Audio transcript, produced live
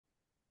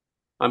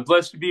I'm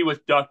blessed to be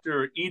with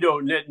Dr. Iddo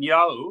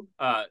Netanyahu,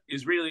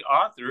 Israeli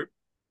author,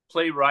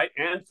 playwright,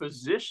 and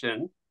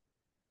physician.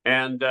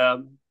 And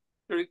there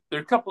are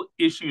a couple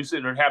issues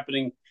that are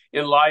happening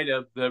in light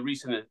of the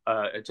recent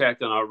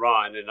attack on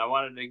Iran. And I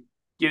wanted to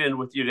get in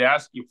with you to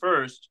ask you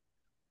first,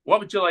 what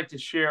would you like to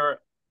share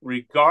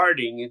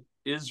regarding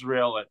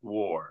Israel at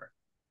war?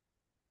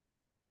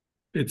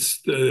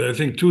 It's, I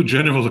think, too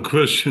general a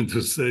question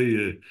to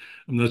say.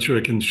 I'm not sure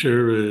I can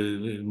share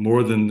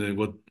more than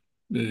what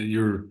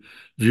your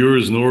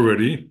viewers know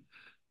already.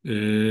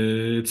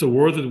 It's a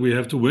war that we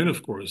have to win,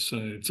 of course.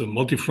 It's a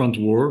multi-front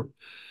war.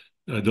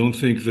 I don't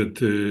think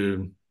that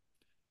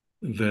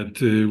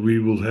we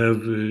will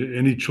have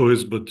any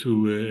choice but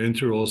to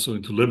enter also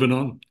into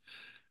Lebanon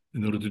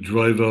in order to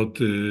drive out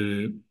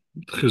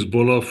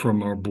Hezbollah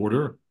from our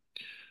border,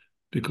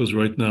 because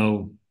right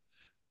now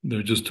there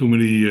are just too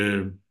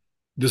many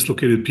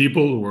dislocated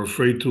people who are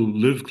afraid to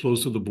live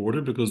close to the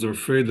border because they're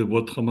afraid that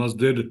what Hamas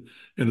did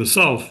in the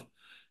south,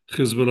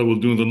 Hezbollah will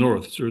do in the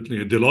north.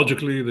 Certainly,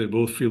 ideologically, they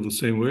both feel the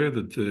same way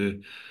that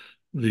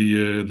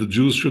the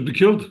Jews should be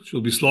killed,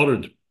 should be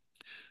slaughtered,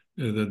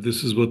 that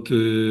this is what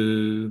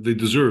they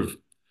deserve.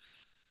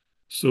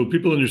 So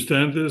people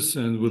understand this,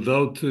 and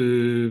without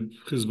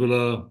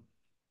Hezbollah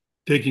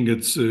taking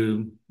its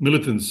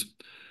militants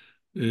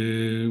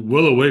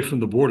well away from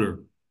the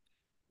border,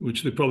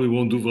 which they probably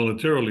won't do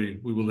voluntarily,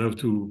 we will have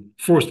to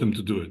force them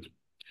to do it.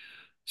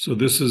 So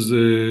this is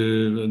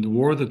a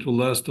war that will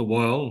last a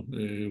while.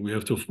 We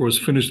have to, of course,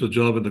 finish the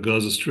job in the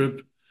Gaza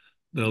Strip.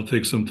 That'll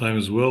take some time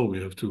as well. We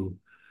have to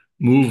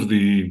move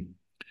the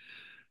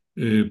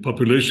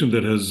population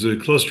that has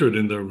clustered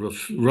in the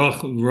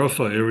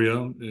Rafah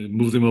area,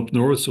 move them up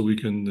north so we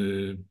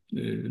can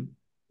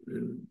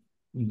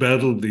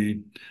battle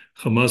the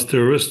Hamas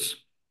terrorists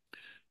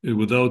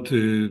without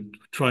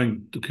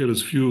trying to kill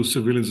as few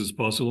civilians as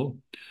possible.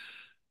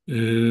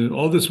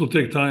 All this will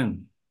take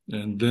time.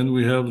 And then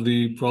we have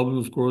the problem,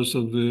 of course,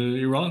 of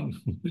Iran,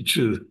 which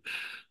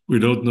we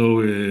don't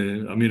know.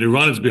 I mean,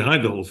 Iran is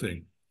behind the whole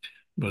thing,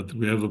 but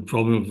we have a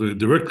problem of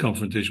direct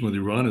confrontation with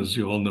Iran, as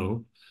you all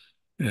know,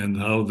 and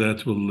how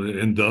that will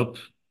end up.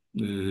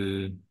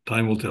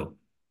 Time will tell.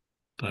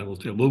 Time will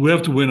tell. But we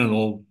have to win on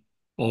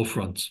all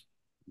fronts.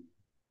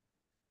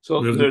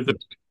 So We have no,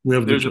 we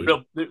have no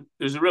choice.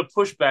 there's a real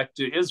pushback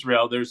to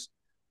Israel. There's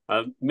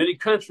many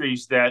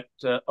countries that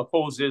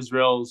oppose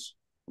Israel's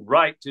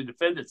right to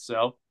defend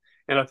itself,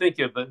 and I think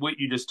of what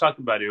you just talked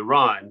about,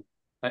 Iran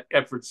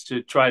efforts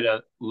to try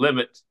to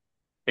limit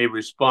a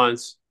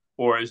response,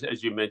 or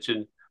as you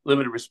mentioned,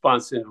 limit a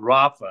response in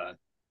Rafah.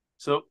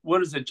 So,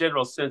 what is the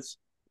general sense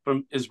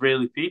from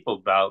Israeli people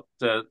about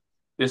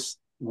this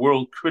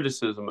world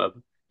criticism of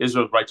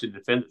Israel's right to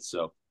defend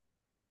itself?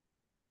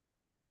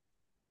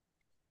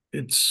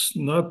 It's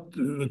not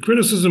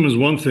criticism is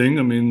one thing.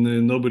 I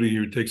mean, nobody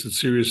here takes it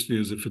seriously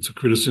as if it's a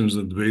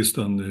criticism that's based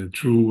on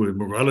true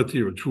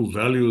morality or true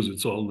values.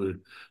 It's all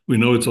we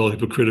know it's all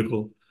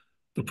hypocritical.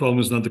 The problem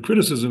is not the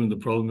criticism, and the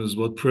problem is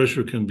what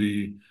pressure can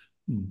be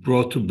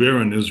brought to bear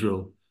on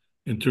Israel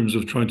in terms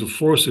of trying to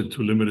force it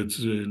to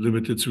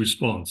limit its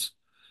response.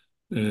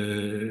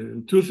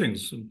 Two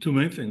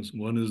main things.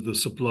 One is the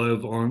supply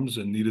of arms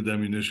and needed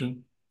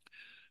ammunition.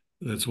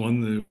 That's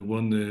one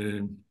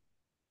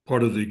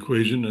part of the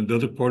equation. And the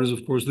other part is,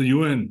 of course, the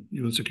UN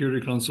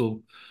Security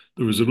Council.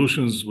 The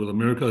resolutions, will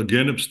America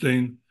again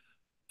abstain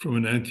from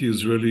an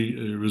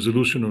anti-Israeli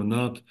resolution or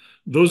not?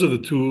 Those are the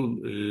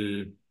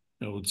two,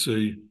 I would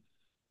say,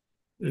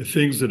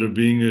 things that are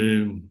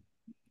being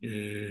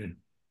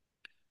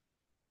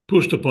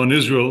pushed upon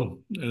Israel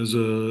as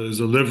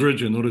a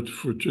leverage in order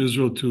for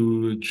Israel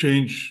to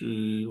change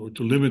or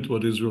to limit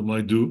what Israel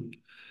might do.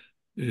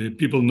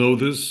 People know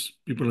this.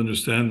 People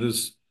understand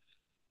this.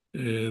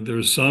 There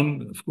are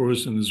some, of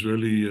course, in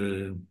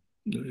Israeli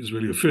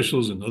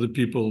officials and other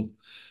people,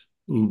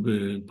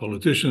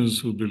 politicians,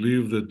 who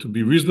believe that to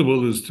be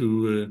reasonable is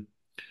to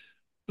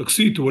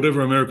accede to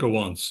whatever America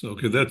wants.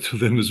 Okay, that to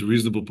them is a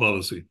reasonable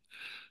policy.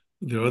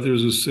 There are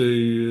others who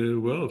say,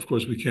 well, of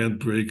course, we can't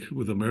break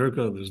with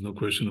America. There's no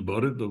question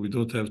about it, but we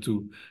don't have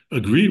to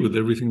agree with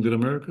everything that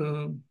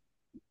America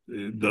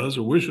does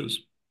or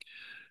wishes,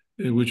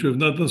 which we have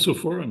not done so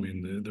far. I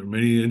mean, there are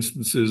many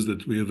instances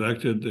that we have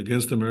acted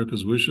against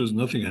America's wishes.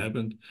 Nothing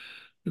happened.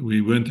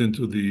 We went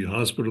into the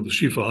hospital, the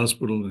Shifa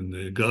hospital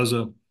in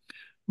Gaza,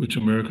 which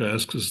America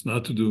asks us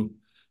not to do.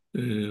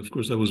 Of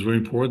course, that was very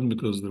important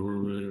because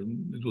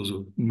it was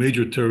a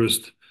major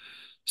terrorist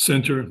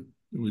center.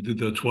 We did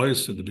that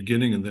twice at the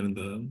beginning and then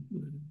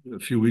a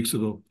few weeks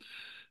ago,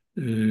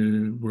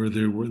 where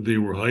they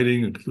were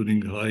hiding,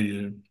 including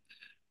high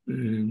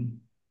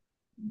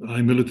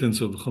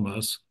militants of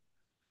Hamas.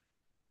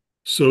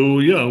 So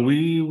yeah,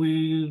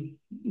 we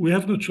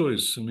have no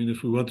choice. I mean,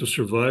 if we want to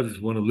survive, if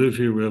we want to live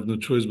here, we have no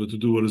choice but to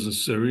do what is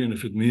necessary. And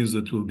if it means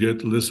that we'll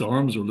get less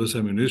arms or less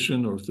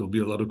ammunition, or if there'll be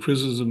a lot of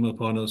criticism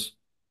upon us,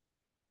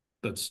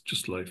 that's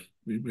just life.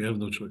 We have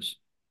no choice.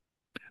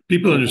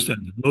 People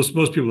understand it.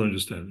 Most people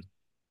understand it.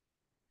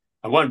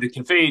 I wanted to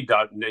convey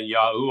Dr.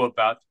 Netanyahu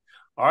about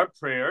our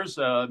prayers,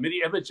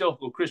 many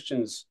evangelical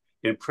Christians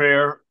in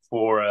prayer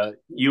for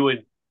you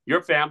and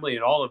your family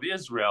and all of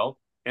Israel,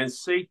 and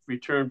safe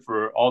return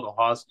for all the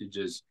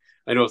hostages.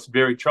 I know it's a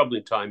very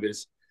troubling time.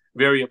 It's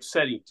very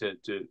upsetting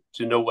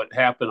to know what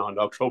happened on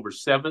October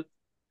 7th.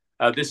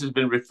 This has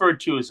been referred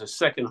to as a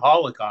second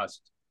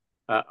Holocaust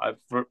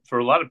for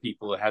a lot of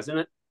people, hasn't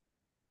it?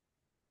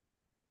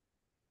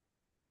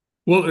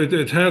 Well,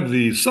 it had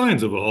the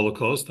signs of a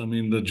Holocaust. I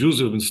mean, the Jews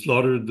have been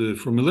slaughtered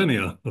for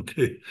millennia.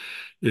 Okay,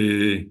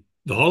 the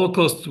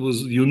Holocaust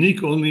was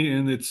unique only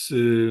in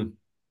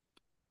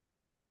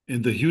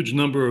the huge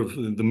number of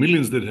the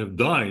millions that have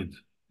died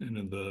and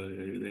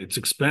in its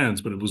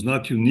expanse, but it was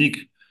not unique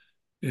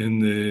in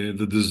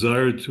the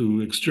desire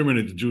to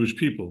exterminate the Jewish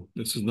people.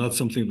 This is not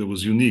something that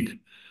was unique.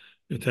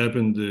 It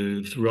happened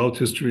throughout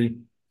history,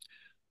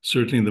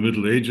 certainly in the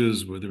Middle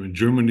Ages, whether in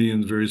Germany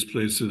and various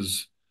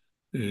places.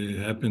 It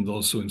happened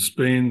also in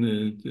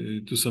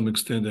Spain to some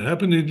extent. It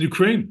happened in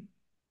Ukraine.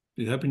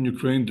 It happened in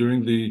Ukraine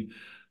during the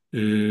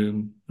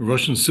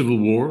Russian Civil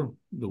War,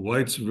 the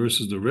whites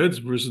versus the reds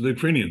versus the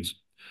Ukrainians.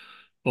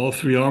 All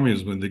three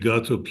armies, when they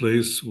got to a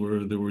place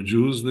where there were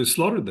Jews, they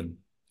slaughtered them.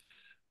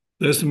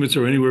 The estimates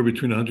are anywhere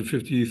between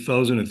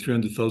 150,000 and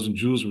 300,000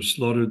 Jews were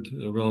slaughtered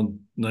around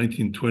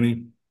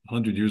 1920,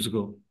 100 years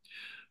ago,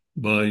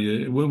 by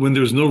when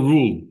there's no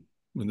rule,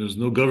 when there's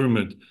no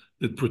government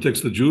that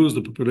protects the Jews,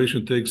 the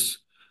population takes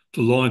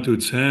the law into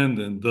its hand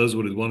and does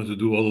what it wanted to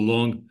do all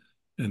along,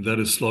 and that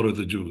is slaughter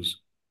the Jews.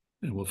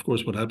 And of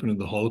course, what happened in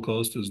the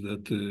Holocaust is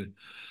that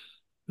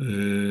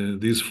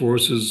these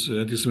forces,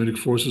 anti-Semitic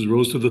forces,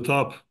 rose to the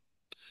top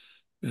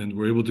and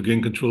were able to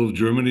gain control of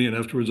Germany and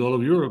afterwards all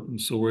of Europe.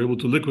 And so we're able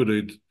to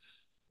liquidate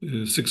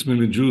 6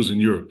 million Jews in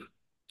Europe.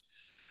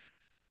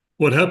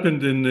 What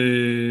happened in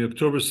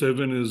October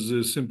 7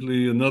 is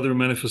simply another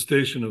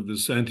manifestation of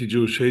this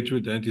anti-Jewish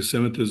hatred,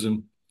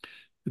 anti-Semitism.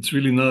 It's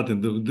really not.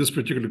 In this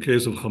particular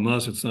case of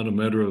Hamas, it's not a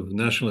matter of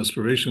national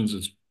aspirations.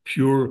 It's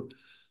pure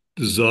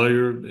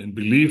desire and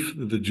belief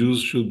that the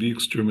Jews should be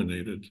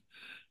exterminated.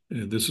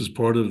 This is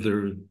part of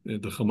the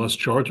Hamas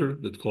charter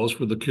that calls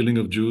for the killing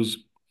of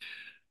Jews.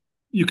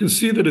 You can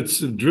see that it's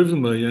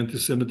driven by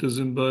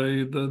anti-Semitism,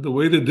 by the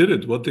way they did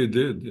it, what they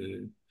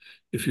did.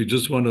 If you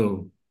just want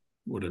to,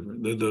 whatever,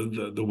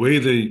 the way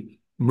they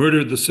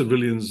murdered the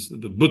civilians,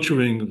 the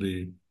butchering,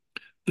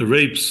 the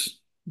rapes,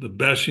 the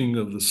bashing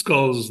of the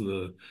skulls,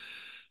 the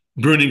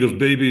burning of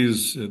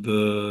babies,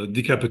 the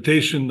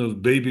decapitation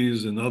of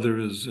babies and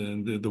others,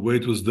 and the way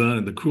it was done,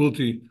 and the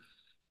cruelty,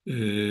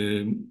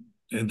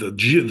 and the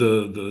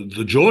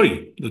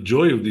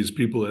joy of these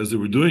people as they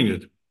were doing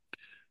it.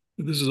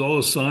 This is all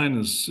a sign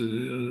of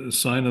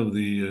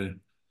the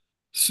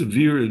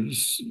severe,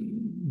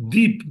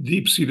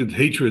 deep-seated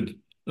hatred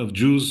of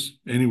Jews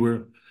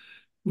anywhere,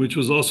 which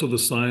was also the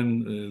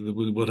sign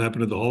what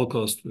happened at the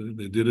Holocaust.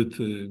 They did it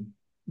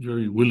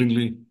very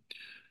willingly.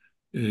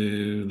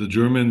 The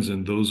Germans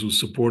and those who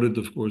supported,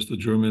 of course, the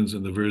Germans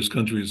and the various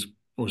countries,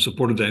 or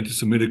supported the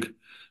anti-Semitic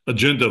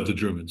agenda of the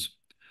Germans.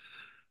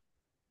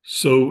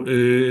 So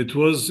it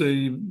was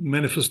a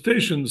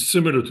manifestation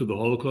similar to the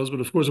Holocaust, but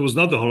of course it was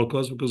not the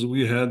Holocaust because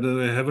we have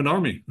an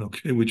army,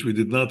 okay, which we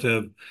did not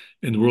have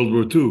in World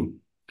War II.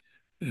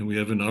 And we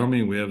have an army,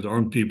 and we have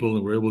armed people,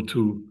 and we're able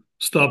to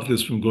stop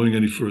this from going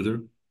any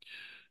further.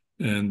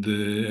 And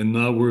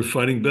now we're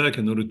fighting back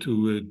in order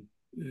to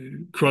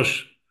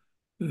crush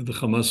the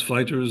Hamas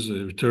fighters,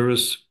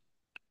 terrorists.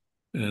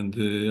 And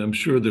I'm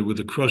sure that with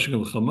the crushing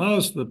of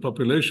Hamas, the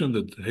population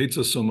that hates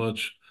us so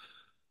much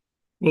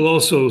will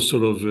also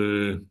sort of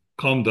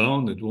calm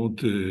down. It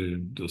won't,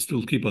 they'll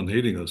still keep on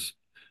hating us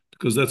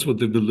because that's what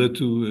they've been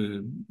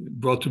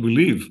brought to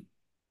believe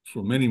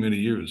for many, many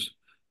years,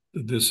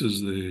 that this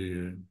is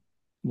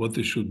what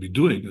they should be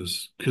doing,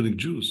 is killing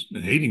Jews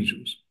and hating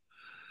Jews.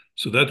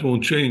 So that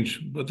won't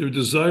change, but their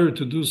desire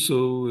to do so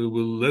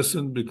will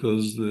lessen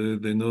because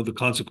they know the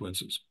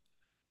consequences.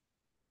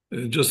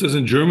 Just as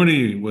in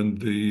Germany, when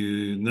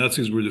the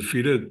Nazis were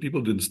defeated,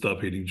 people didn't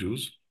stop hating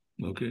Jews.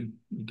 Okay,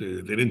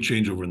 they didn't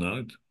change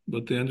overnight,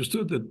 but they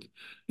understood that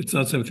it's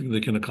not something they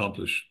can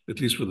accomplish,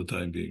 at least for the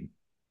time being.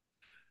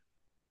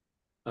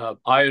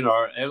 I and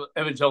our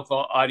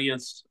evangelical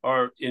audience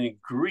are in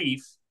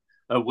grief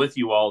with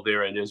you all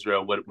there in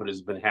Israel, what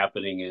has been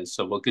happening. And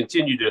so we'll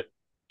continue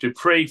to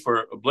pray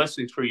for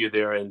blessings for you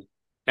there. And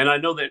I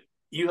know that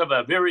you have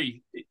a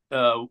very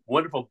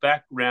wonderful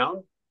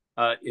background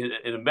in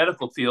a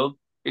medical field.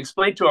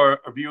 Explain to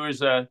our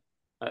viewers,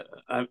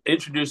 I'm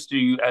introduced to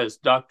you as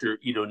Dr.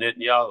 Iddo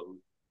Netanyahu.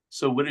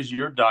 So what is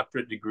your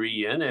doctorate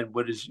degree in, and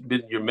what has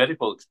been your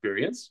medical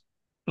experience?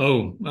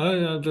 Oh,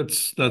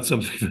 that's not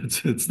something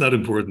it's not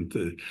important.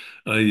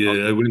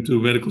 I went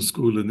to medical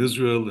school in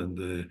Israel,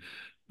 and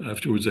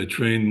afterwards I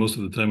trained most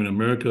of the time in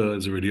America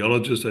as a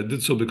radiologist. I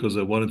did so because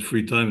I wanted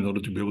free time in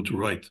order to be able to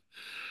write.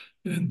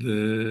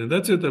 And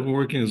that's it. I've been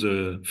working as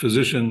a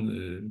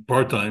physician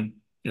part-time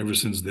ever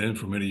since then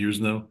for many years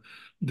now,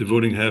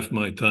 devoting half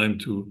my time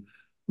to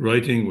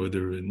writing,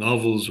 whether in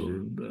novels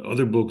or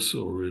other books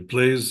or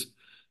plays,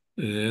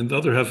 and the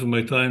other half of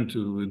my time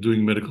to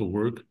doing medical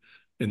work.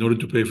 in order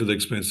to pay for the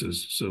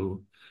expenses.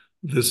 So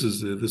this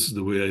is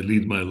the way I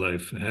lead my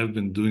life. I have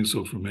been doing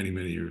so for many,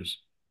 many years.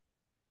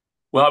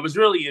 Well, I was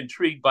really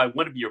intrigued by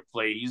one of your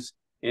plays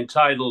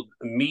entitled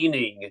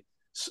Meaning.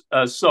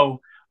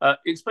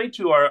 Explain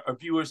to our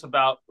viewers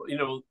about,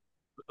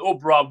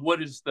 overall,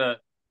 what is the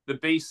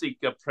basic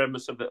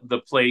premise of the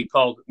play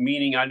called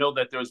Meaning? I know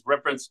that there's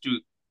reference to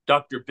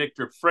Dr.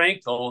 Viktor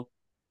Frankl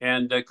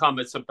and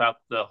comments about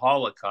the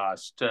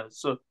Holocaust.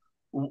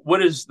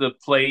 What is the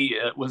play?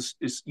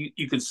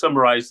 You can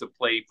summarize the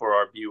play for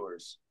our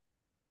viewers.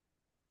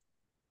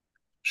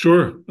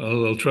 Sure,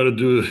 I'll try to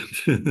do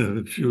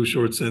a few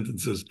short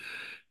sentences.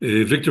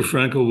 Viktor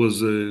Frankl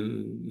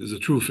is a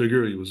true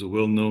figure. He was a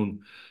well-known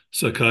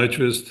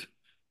psychiatrist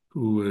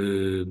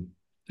who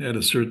had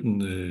a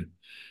certain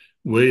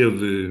way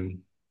of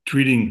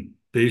treating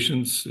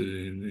patients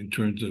in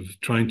terms of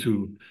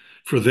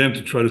for them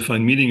to try to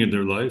find meaning in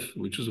their life,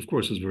 which is, of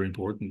course, is very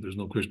important. There's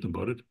no question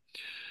about it.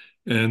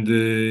 And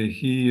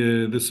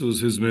this was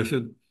his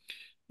method.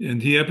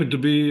 And he happened to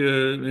be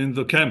in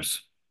the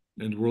camps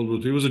in World War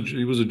II.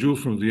 He was a Jew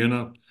from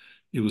Vienna.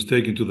 He was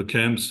taken to the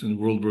camps in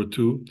World War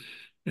II.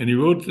 And he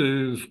wrote,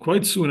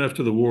 quite soon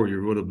after the war, he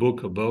wrote a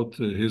book about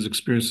his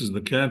experiences in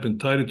the camp and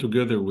tied it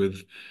together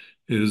with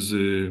his,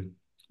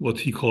 what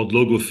he called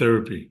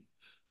logotherapy,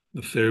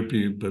 the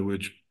therapy by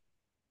which,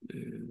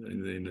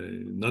 in a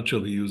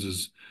nutshell, he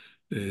uses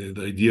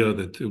the idea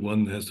that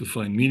one has to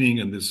find meaning,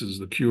 and this is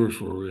the cure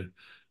for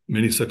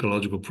many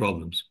psychological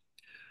problems.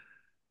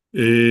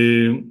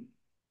 The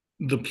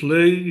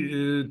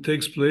play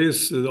takes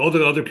place, all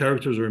the other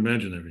characters are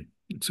imaginary,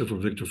 except for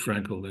Viktor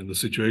Frankl, and the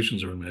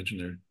situations are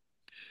imaginary.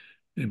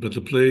 But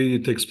the play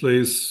takes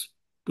place,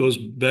 goes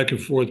back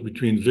and forth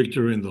between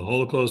Viktor in the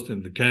Holocaust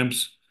and the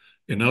camps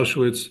in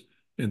Auschwitz,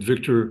 and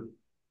Viktor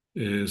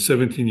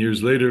 17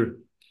 years later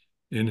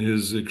in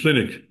his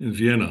clinic in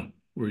Vienna,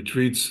 where he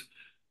treats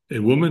a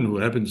woman who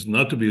happens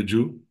not to be a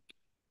Jew,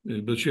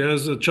 but she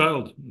has a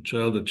child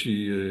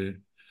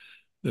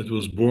that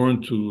was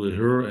born to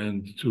her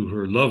and to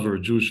her lover,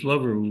 a Jewish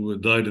lover who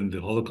died in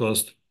the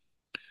Holocaust,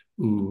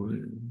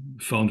 who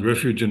found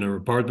refuge in her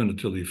apartment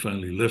until he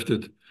finally left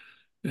it.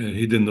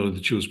 He didn't know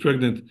that she was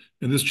pregnant.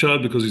 And this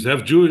child, because he's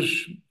half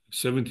Jewish,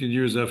 17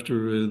 years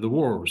after the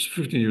war, or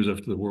 15 years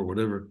after the war,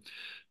 whatever,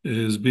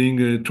 is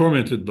being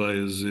tormented by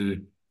his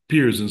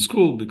peers in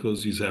school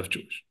because he's half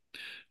Jewish.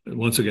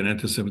 Once again,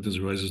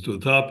 anti-Semitism rises to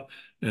the top,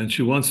 and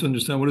she wants to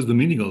understand what is the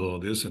meaning of all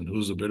this, and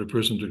who's a better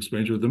person to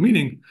explain to her the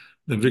meaning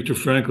than Viktor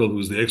Frankl,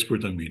 who's the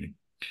expert on meaning.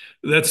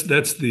 That's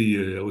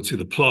the I would say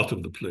the plot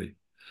of the play.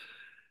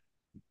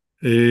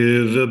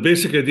 The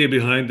basic idea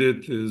behind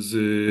it is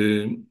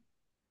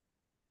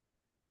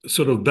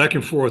sort of back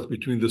and forth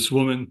between this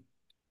woman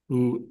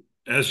who,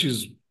 as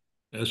she's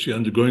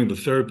undergoing the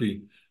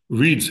therapy,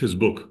 reads his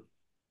book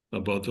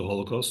about the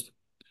Holocaust,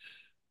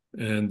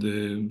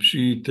 and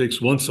she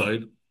takes one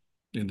side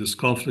in this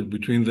conflict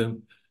between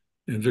them,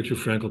 and Viktor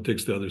Frankl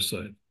takes the other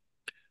side.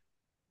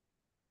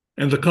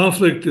 And the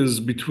conflict is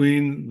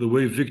between the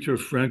way Viktor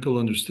Frankl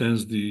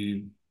understands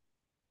the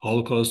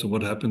Holocaust and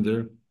what happened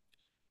there.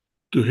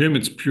 To him,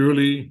 it's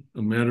purely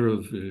a matter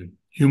of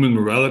human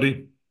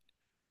morality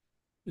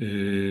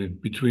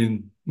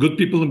between good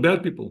people and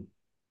bad people.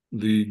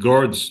 The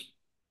guards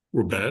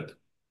were bad,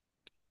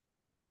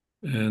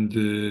 and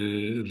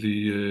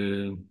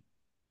the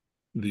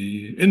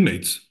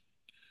inmates,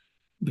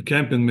 the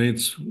camp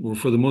inmates, were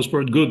for the most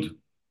part good.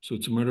 So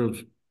it's a matter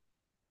of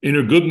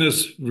inner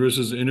goodness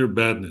versus inner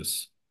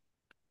badness.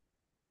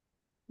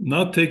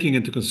 Not taking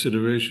into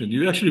consideration,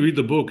 you actually read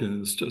the book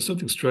and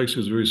something strikes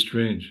you as very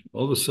strange.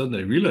 All of a sudden,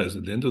 I realized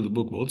at the end of the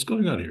book, what's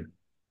going on here?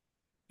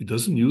 He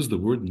doesn't use the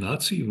word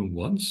Nazi even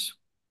once.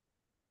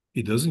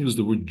 He doesn't use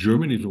the word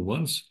German even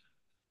once.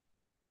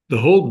 The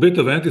whole bit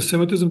of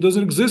anti-Semitism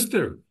doesn't exist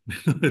there.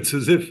 It's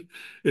as if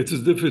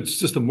it's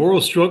just a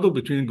moral struggle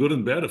between good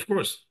and bad. Of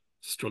course,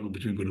 struggle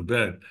between good and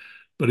bad,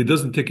 but he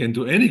doesn't take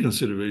into any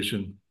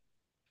consideration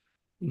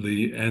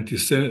the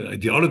anti-Semitic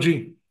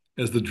ideology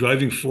as the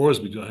driving force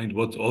behind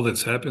what all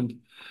that's happened,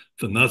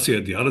 the Nazi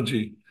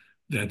ideology,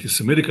 the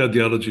anti-Semitic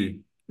ideology,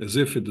 as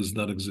if it does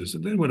not exist.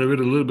 And then when I read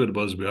a little bit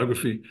about his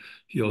biography,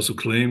 he also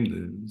claimed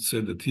and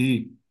said that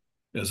he,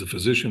 as a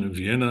physician in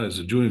Vienna, as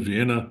a Jew in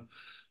Vienna,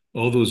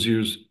 all those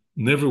years,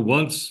 never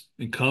once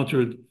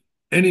encountered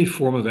any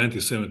form of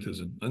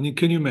anti-Semitism. I mean,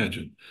 can you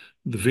imagine?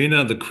 The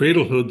Vienna, the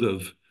cradlehood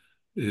of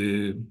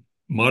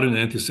modern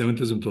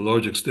anti-Semitism to a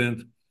large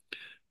extent.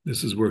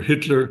 This is where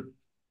Hitler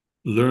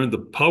learned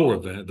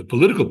the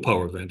political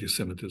power of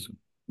anti-Semitism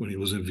when he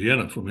was in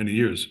Vienna for many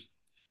years.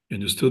 He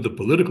understood the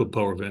political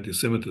power of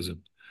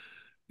anti-Semitism.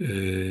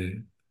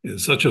 In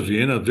such a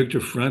Vienna, Viktor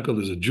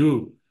Frankl, as a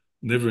Jew,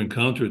 never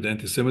encountered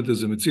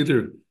anti-Semitism. It's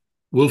either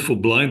willful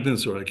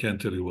blindness or I can't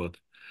tell you what.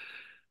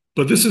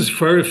 But this is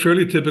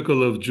fairly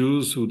typical of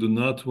Jews who do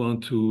not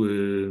want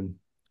to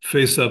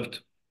face up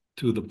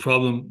to the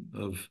problem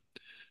of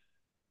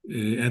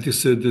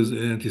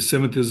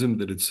anti-Semitism,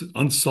 that it's an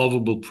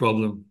unsolvable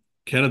problem,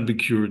 cannot be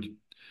cured,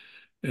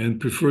 and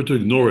prefer to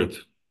ignore it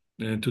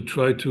and to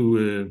try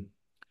to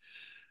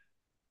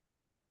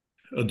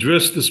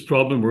address this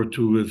problem or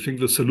to think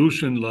the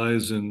solution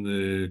lies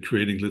in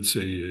creating, let's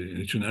say, an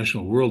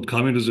international world.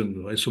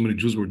 Communism, why so many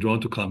Jews were drawn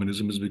to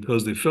communism is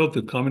because they felt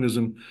that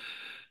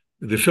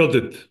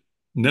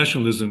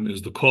nationalism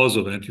is the cause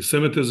of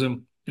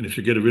anti-Semitism. And if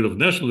you get rid of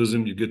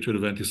nationalism, you get rid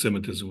of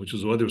anti-Semitism, which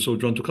is why they were so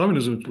drawn to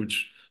communism,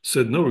 which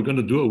said, no, we're going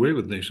to do away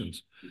with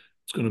nations.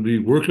 It's going to be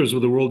workers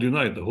of the world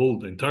unite,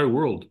 the entire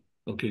world.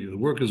 Okay, the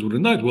workers will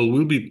unite. Well,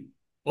 we'll be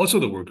also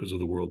the workers of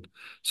the world.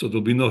 So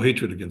there'll be no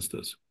hatred against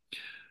us.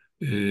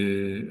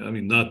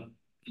 Not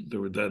there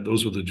were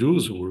those were the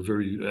Jews who were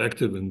very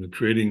active in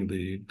creating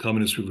the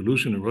communist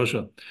revolution in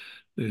Russia.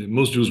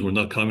 Most Jews were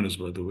not communists,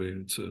 by the way.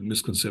 It's a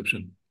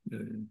misconception.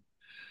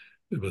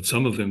 But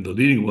some of them, the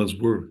leading ones,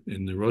 were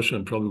in Russia,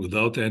 and probably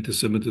without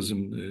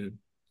anti-Semitism,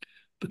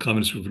 the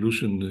communist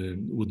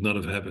revolution would not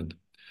have happened.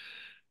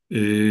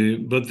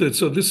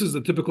 So this is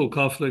the typical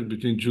conflict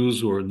between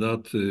Jews who are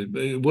not.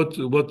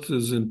 What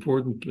is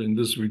important in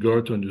this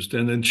regard to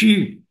understand, and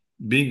she,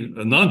 being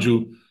a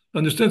non-Jew,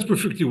 understands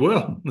perfectly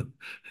well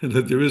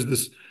that there is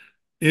this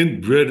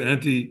inbred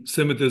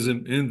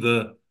anti-Semitism in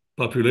the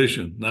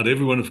population. Not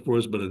everyone, of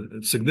course, but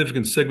a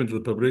significant segment of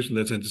the population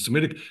that's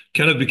anti-Semitic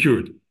cannot be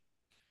cured.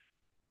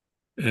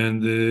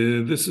 And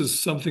this is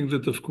something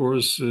that, of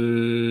course,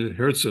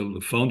 Herzl,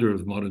 the founder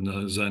of modern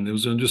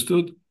Zionism,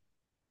 understood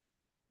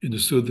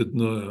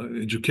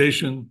that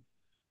education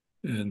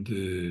and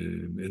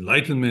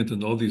enlightenment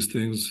and all these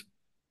things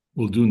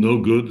will do no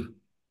good,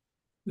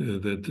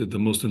 that the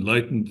most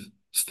enlightened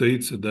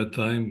states at that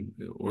time,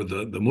 or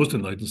the most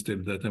enlightened state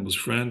at that time was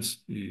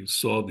France. He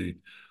saw the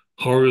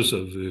horrors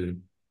of the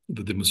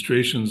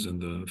demonstrations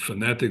and the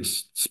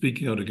fanatics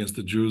speaking out against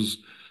the Jews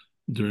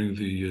during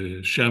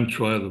the sham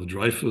trial of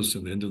Dreyfus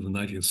at the end of the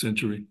 19th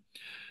century,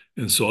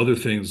 and saw other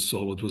things,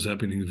 saw what was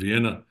happening in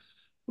Vienna,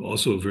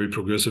 also a very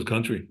progressive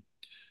country,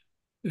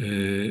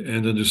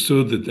 and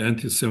understood that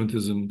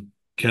anti-Semitism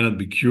cannot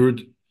be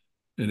cured,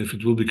 and if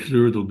it will be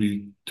cured, it'll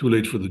be too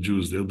late for the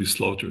Jews. They'll be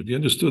slaughtered. He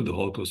understood the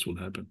Holocaust will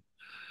happen.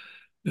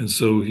 And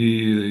so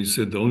he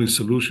said the only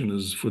solution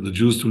is for the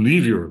Jews to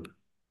leave Europe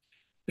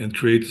and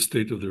create a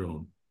state of their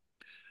own.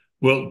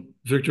 Well,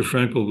 Viktor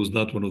Frankl was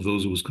not one of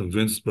those who was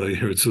convinced by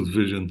Herzl's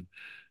vision,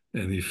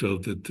 and he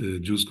felt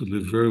that Jews could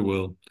live very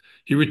well.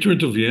 He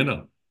returned to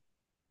Vienna.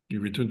 He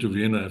returned to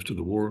Vienna after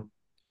the war,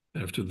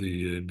 after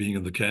the being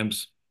in the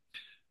camps,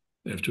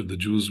 after the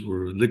Jews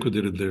were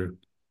liquidated there,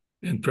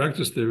 and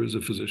practiced there as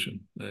a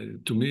physician.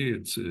 To me,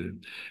 it's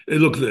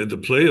look,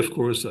 the play, of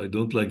course, I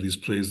don't like these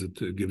plays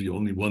that give you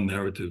only one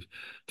narrative.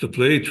 The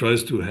play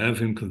tries to have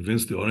him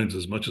convince the audience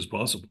as much as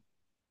possible.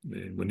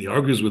 When he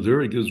argues with her,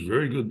 he gives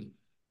very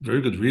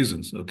good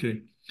reasons,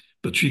 okay?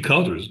 But she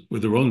counters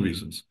with her own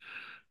reasons.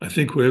 I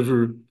think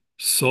whoever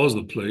saw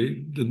the play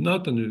did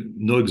not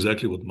know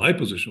exactly what my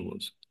position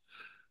was.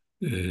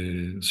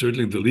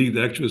 Certainly the lead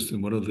actress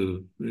in one of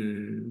the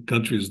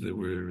countries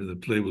where the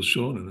play was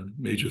shown in a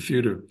major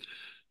theater,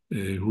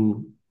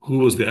 who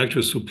was the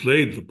actress who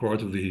played the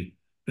part of the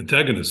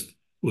antagonist,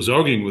 was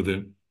arguing with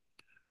him.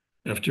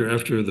 After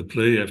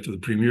the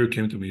premiere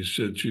came to me,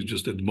 she said she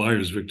just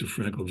admires Viktor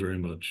Frankl very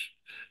much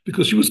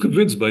because she was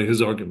convinced by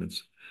his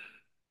arguments.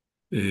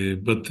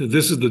 But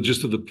this is the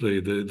gist of the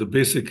play, the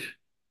basic,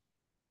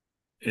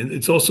 and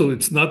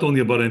it's not only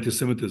about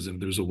anti-Semitism.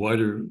 There's a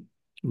wider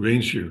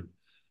range here.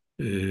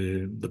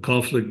 The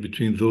conflict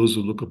between those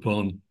who look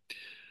upon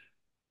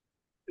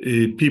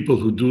people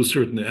who do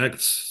certain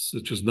acts,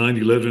 such as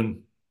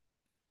 9/11,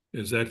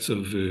 as acts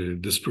of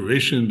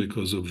desperation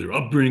because of their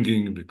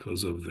upbringing,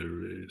 because of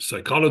their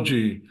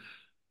psychology,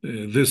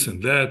 this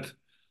and that,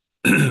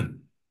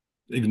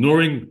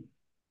 ignoring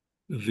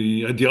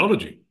the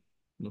ideology.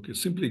 Okay,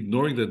 simply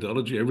ignoring the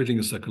ideology, everything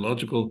is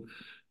psychological.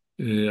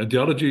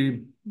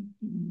 Ideology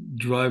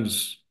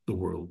drives the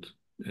world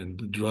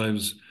and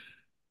drives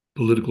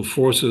political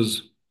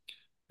forces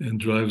and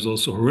drives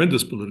also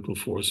horrendous political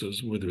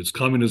forces, whether it's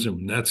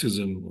communism,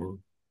 Nazism, or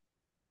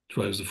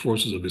drives the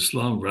forces of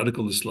Islam,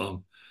 radical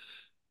Islam.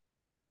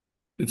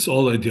 It's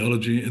all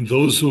ideology. And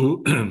those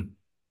who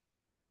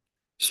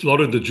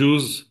slaughtered the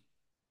Jews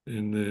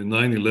in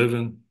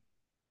 9/11,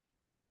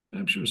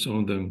 I'm sure some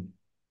of them,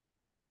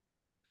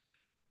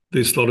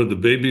 they slaughtered the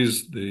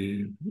babies,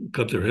 they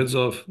cut their heads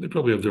off. They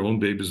probably have their own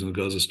babies in the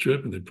Gaza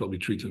Strip, and they probably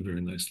treat them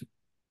very nicely.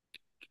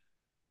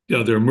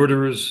 Yeah, they're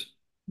murderers,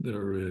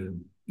 they're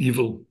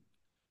evil,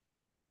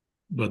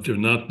 but they're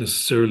not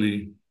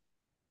necessarily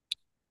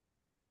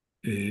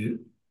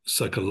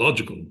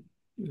psychological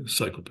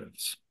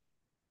psychopaths,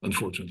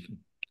 unfortunately.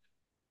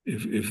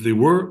 If they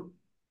were,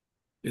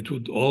 it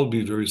would all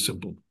be very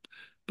simple.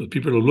 But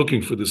people are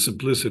looking for the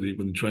simplicity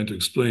when trying to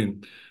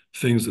explain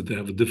things that they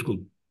have a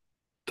difficult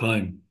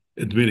time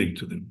admitting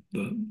to them.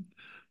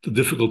 The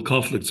difficult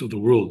conflicts of the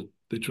world,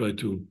 they try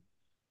to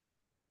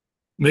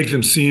make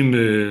them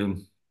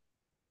seem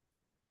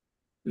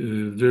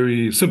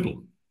very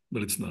simple,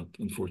 but it's not,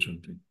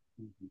 unfortunately.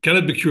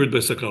 Cannot be cured by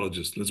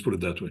psychologists, let's put it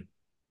that way.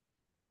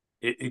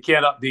 It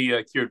cannot be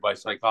cured by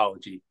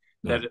psychology.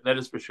 No. That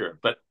is for sure.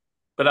 But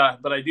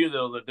I do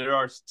know that there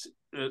are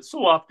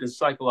so often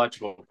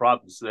psychological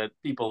problems that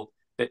people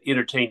that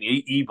entertain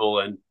evil,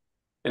 and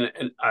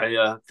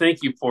I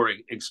thank you for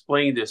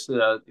explaining this.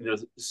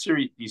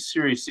 These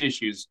serious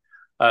issues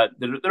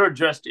that are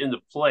addressed in the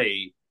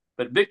play.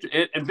 But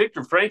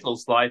Viktor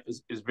Frankl's life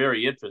is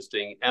very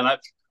interesting, and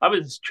I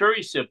was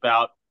curious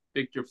about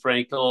Viktor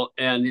Frankl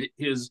and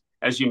his,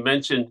 as you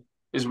mentioned,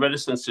 his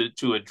reticence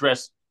to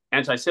address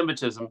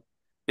anti-Semitism.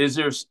 Is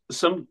there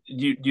some?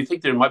 Do you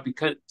think there might be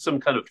some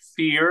kind of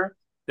fear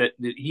that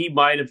he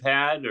might have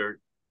had, or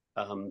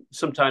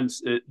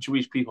sometimes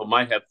Jewish people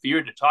might have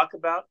fear to talk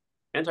about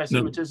No,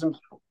 anti-Semitism?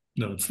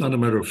 no, it's not a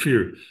matter of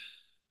fear.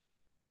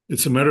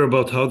 It's a matter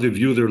about how they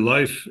view their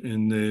life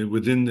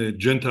within the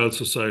Gentile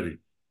society,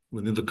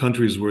 within the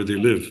countries where they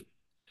live.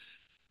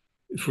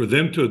 For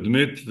them to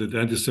admit that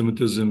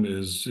anti-Semitism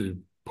is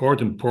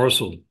part and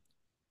parcel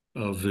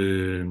of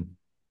the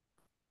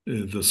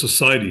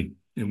society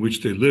in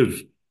which they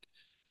live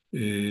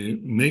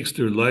makes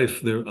their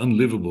life there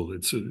unlivable.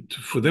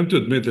 For them to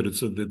admit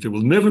that they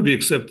will never be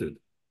accepted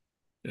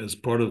as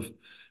part of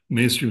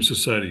mainstream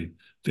society.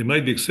 They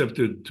might be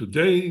accepted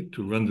today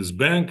to run this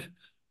bank,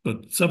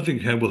 but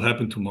something will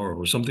happen tomorrow,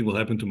 or something will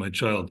happen to my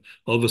child.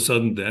 All of a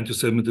sudden, the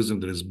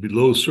anti-Semitism that is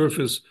below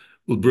surface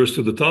will burst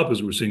to the top,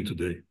 as we're seeing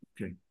today.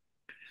 Okay.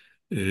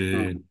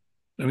 I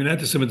mean,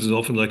 anti-Semitism is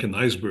often like an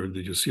iceberg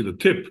that you see the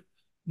tip,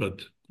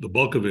 but the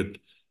bulk of it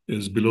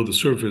is below the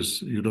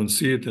surface. You don't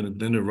see it, and it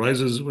then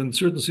arises when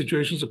certain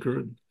situations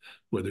occur,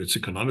 whether it's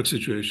economic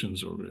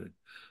situations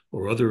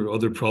or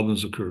other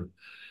problems occur.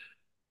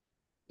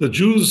 The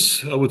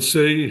Jews, I would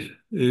say,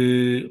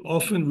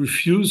 often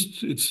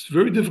refused. It's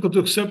very difficult to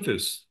accept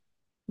this.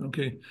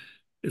 Okay,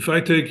 if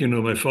I take,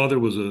 my father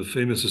was a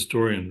famous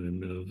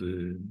historian of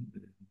the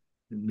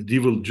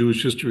medieval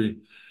Jewish history.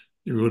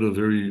 He wrote a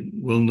very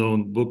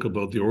well-known book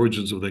about the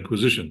origins of the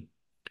Inquisition,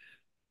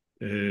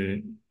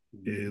 the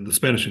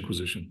Spanish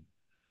Inquisition,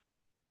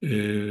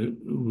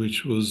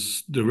 which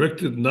was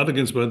directed not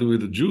against, by the way,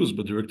 the Jews,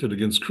 but directed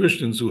against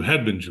Christians who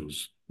had been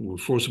Jews, who were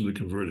forcibly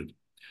converted,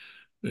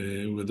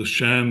 with a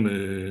sham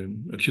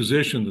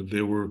accusation that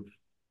they were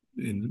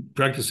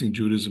practicing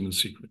Judaism in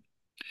secret.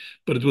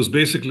 But it was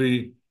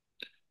basically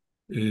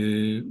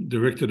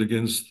directed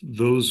against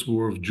those who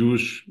were of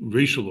Jewish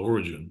racial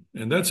origin.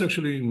 And that's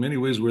actually in many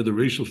ways where the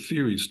racial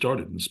theory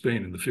started in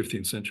Spain in the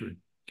 15th century.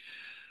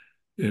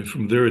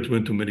 From there, it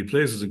went to many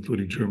places,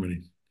 including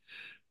Germany.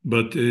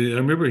 But I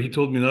remember he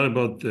told me not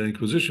about the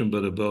Inquisition,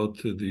 but about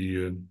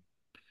some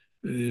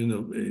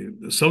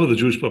of the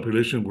Jewish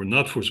population were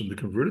not forcibly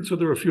converted. So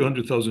there were a few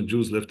 100,000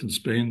 Jews left in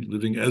Spain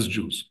living as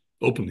Jews,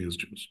 openly as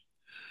Jews.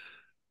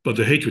 But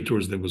the hatred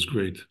towards them was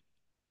great.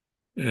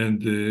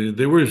 And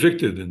they were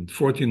evicted in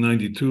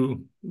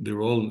 1492. They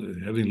were all,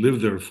 having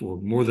lived there for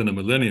more than a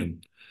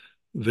millennium,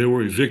 they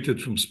were evicted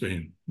from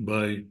Spain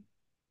by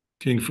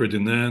King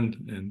Ferdinand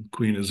and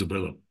Queen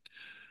Isabella.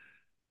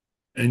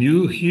 And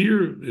you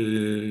hear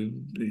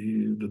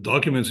the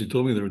documents. He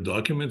told me there were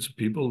documents of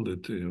people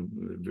that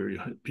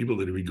people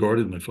that he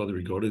regarded, my father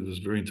regarded as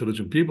very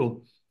intelligent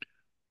people,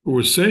 who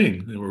were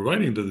saying, they were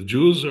writing that the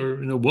Jews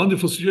are in a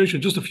wonderful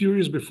situation. Just a few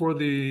years before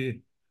the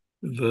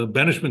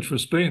banishment from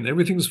Spain,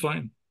 everything's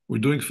fine. We're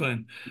doing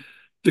fine.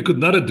 They could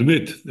not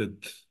admit that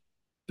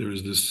there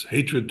is this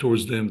hatred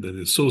towards them that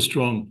is so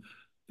strong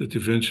that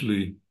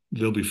eventually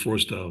they'll be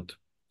forced out.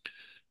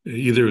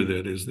 Either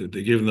that is that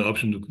they gave them the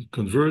option to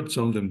convert.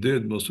 Some of them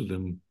did. Most of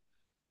them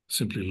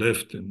simply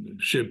left in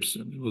ships,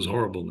 and it was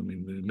horrible. I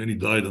mean, many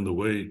died on the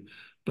way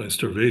by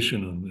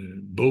starvation on the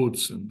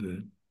boats.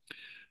 And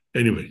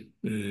anyway,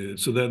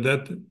 so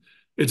that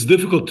it's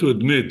difficult to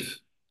admit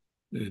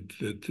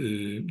that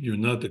you're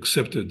not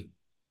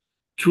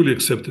truly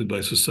accepted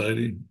by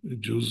society.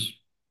 Jews,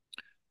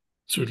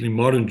 certainly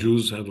modern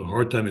Jews, have a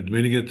hard time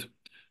admitting it,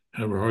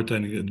 have a hard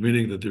time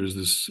admitting that there is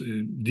this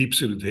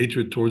deep-seated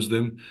hatred towards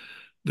them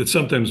that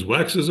sometimes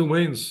waxes and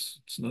wanes.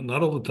 It's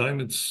not all the time.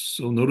 It's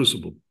so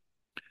noticeable.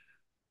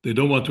 They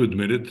don't want to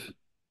admit it.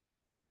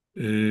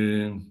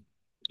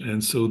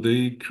 And so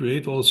they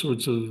create all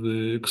sorts of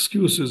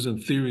excuses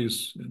and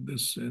theories.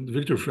 And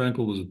Viktor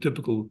Frankl was a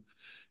typical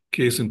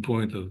case in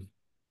point of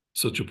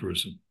such a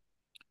person.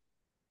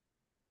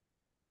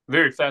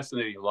 Very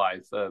fascinating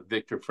life,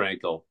 Viktor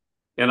Frankl.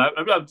 And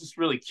I'm just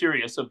really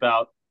curious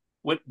about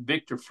what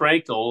Viktor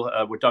Frankl,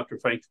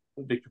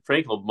 Viktor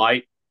Frankl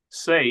might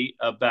say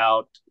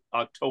about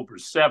October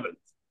 7th.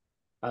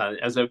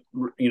 As I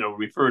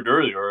referred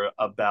earlier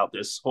about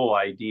this whole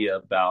idea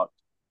about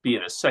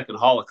being a second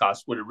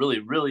Holocaust, when it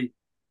really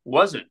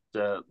wasn't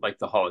like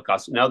the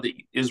Holocaust. Now that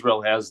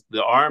Israel has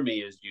the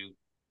army, as you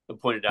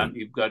pointed out,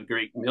 you've got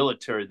great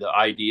military, the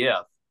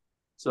IDF.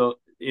 So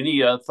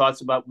any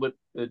thoughts about what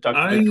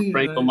Dr. Viktor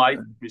Frankl might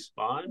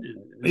respond?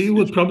 He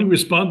would probably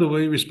respond the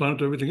way he responded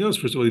to everything else.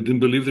 First of all, he didn't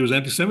believe there was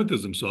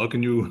anti-Semitism. So how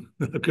can you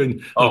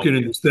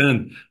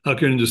understand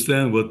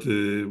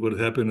what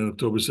happened on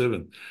October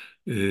 7th?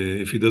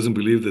 If he doesn't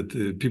believe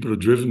that people are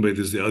driven by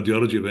the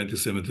ideology of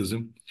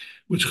anti-Semitism,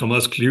 which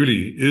Hamas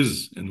clearly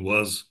is and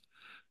was.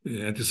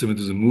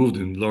 Anti-Semitism moved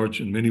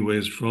in many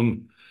ways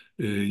from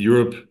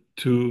Europe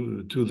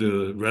to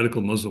the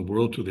radical Muslim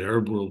world, to the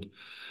Arab world.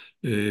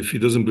 If he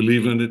doesn't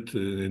believe in it,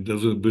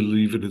 doesn't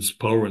believe in its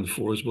power and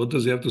force, what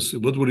does he have to say?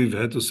 What would he have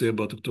had to say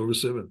about October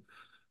 7th?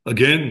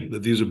 Again,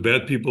 that these are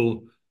bad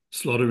people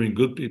slaughtering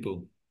good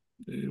people.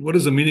 What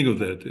is the meaning of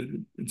that?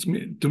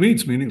 To me,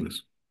 it's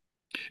meaningless.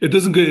 It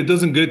doesn't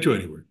get you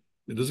anywhere.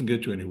 It doesn't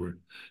get you anywhere.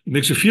 It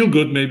makes you feel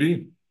good,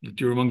 maybe, that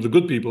you're among the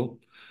good people.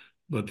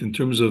 But in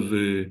terms of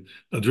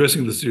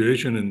addressing the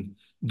situation and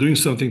doing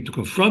something to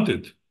confront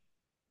it,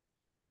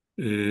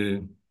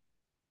 it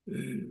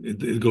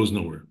goes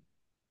nowhere.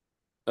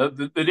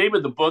 The name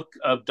of the book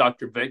of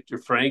Dr. Viktor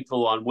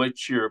Frankl, on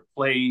which your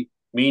play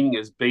Meaning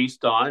is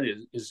based on,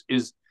 is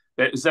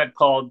that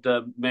called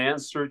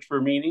Man's Search for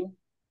Meaning?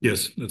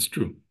 Yes, that's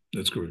true.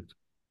 That's correct.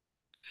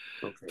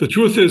 Okay. The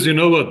truth is, you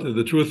know what?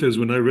 The truth is,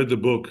 when I read the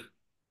book,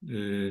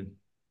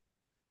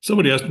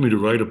 somebody asked me to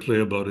write a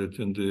play about it,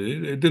 and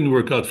it didn't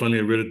work out. Finally,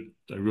 I read it.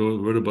 I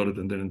wrote about it,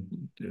 and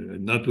then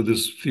not with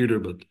this theater,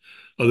 but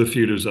other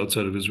theaters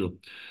outside of Israel.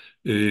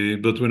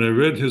 But when I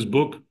read his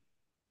book,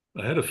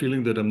 I had a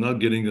feeling that I'm not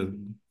getting a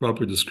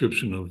proper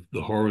description of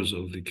the horrors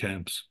of the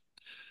camps.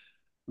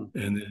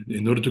 And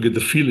in order to get the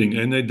feeling,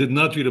 and I did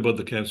not read about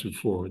the camps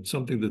before, it's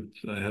something that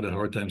I had a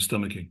hard time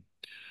stomaching.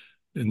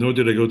 And nor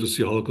did I go to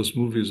see Holocaust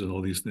movies and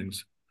all these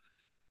things.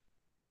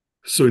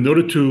 So in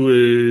order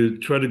to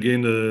try to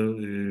gain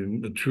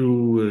a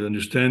true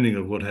understanding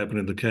of what happened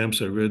in the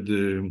camps, I read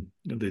the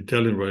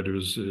Italian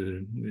writers,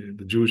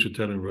 the Jewish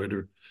Italian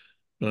writer,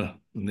 the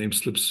name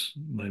slips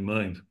my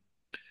mind.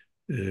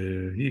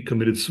 He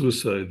committed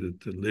suicide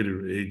at a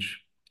later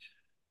age.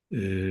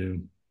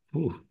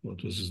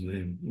 What was his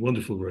name?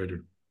 Wonderful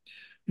writer.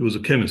 He was a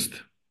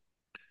chemist.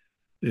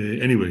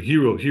 Anyway, he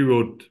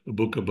wrote a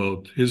book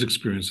about his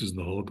experiences in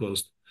the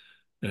Holocaust,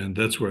 and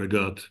that's where I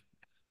got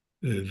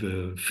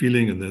the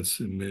feeling, and that's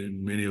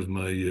many of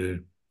my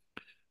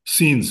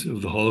scenes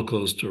of the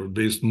Holocaust are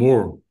based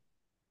more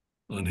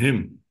on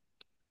him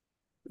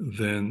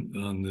than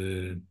on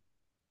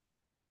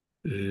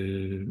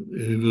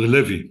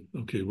Levi.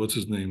 Okay, what's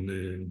his name?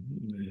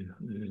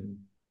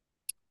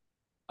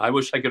 I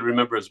wish I could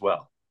remember as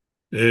well.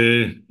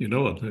 You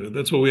know what?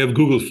 That's what we have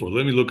Google for.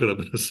 Let me look it up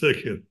in a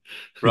second.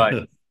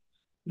 Right.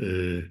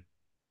 uh,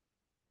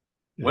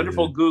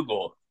 Wonderful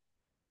Google.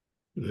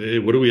 Hey,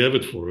 what do we have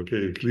it for?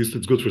 Okay, at least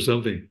it's good for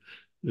something.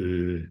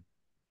 Well,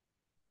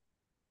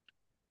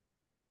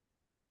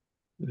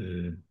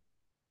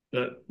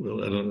 I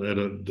don't,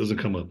 it doesn't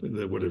come up,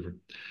 whatever.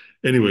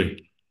 Anyway,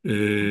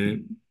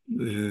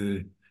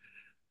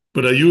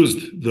 but I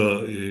used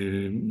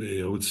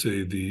I would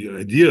say, the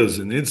ideas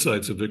and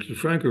insights of Viktor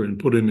Frankl and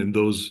put him in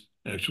those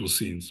actual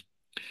scenes.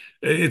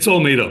 It's all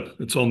made up.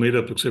 It's all made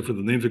up except for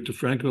the name Viktor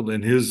Frankl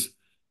and his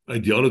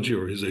ideology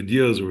or his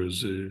ideas or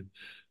his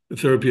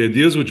therapy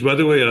ideas, which, by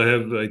the way,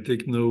 I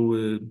take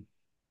no,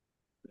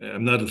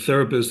 I'm not a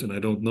therapist and I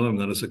don't know, I'm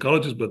not a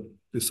psychologist, but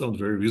they sound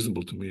very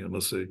reasonable to me, I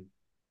must say.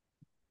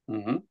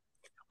 Mm-hmm.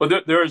 Well,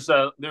 there's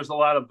a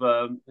lot of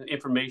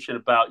information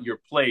about your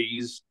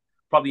plays,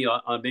 probably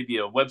on maybe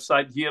a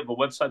website. Do you have a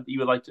website that you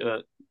would like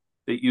to,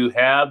 that you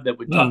have that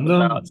would talk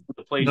about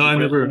the plays No,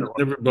 you've I written?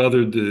 never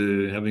bothered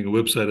having a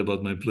website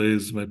about my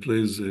plays. My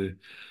plays or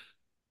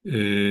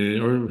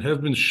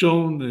have been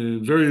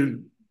shown very,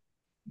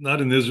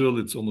 not in Israel.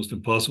 It's almost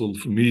impossible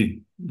for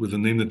me, with the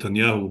name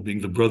Netanyahu, being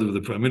the brother of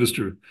the prime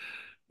minister,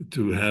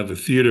 to have a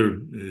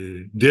theater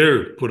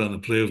dare put on a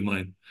play of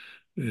mine.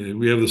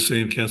 We have the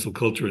same cancel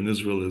culture in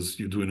Israel as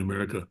you do in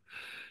America.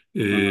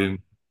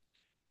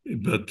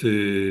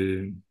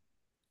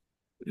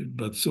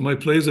 But so my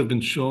plays have been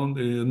shown,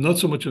 not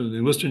so much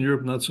in Western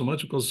Europe, not so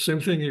much, because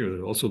same thing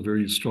here, also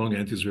very strong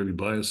anti-Israeli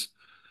bias.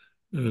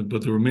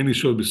 But they were mainly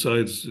shown,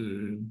 besides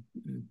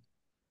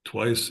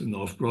twice in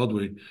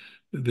off-Broadway,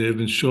 they have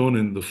been shown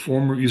in the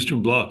former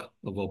Eastern Bloc,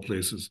 of all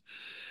places.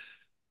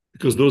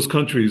 Because those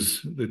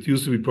countries that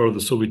used to be part of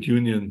the Soviet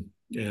Union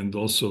and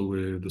also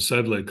the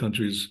satellite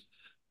countries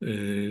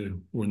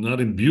were not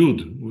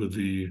imbued with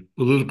the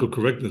political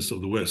correctness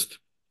of the West.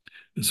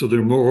 And so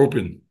they're more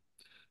open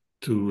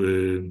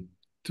to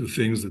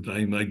things that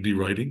I might be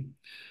writing.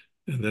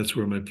 And that's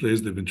where my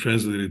plays, they've been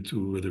translated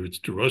to, whether it's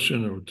to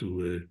Russian or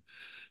to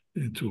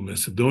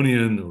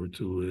Macedonian or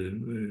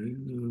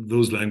to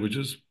those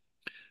languages.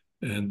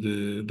 And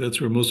that's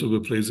where most of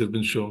the plays have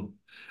been shown.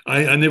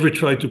 I never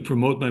try to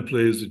promote my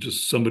plays. It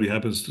just somebody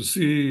happens to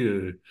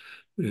see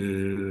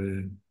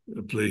a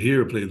play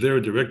here, a play there,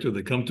 a director,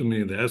 they come to me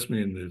and they ask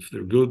me, and if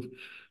they're good,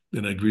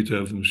 then I agree to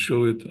have them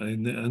show it. I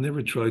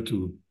never try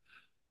to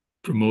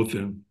promote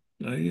them.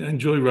 I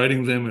enjoy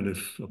writing them, and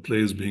if a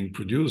play is being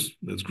produced,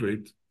 that's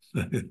great.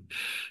 I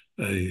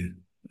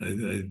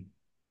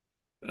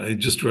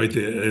just write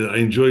I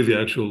enjoy the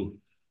actual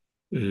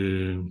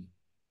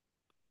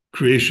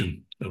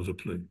creation of the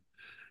play.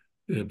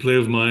 A play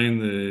of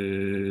mine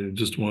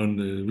just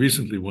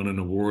recently won an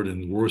award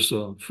in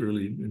Warsaw,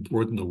 fairly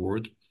important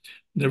award.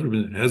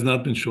 Has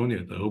not been shown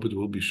yet. I hope it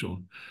will be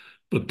shown.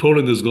 But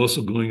Poland is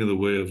also going in the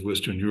way of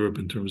Western Europe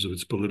in terms of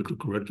its political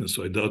correctness.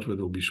 So I doubt whether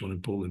it will be shown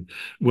in Poland.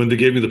 When they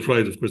gave me the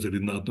prize, of course, I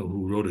did not know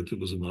who wrote it. It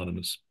was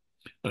anonymous.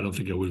 I don't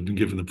think I would have been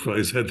given the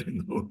prize had they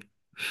known,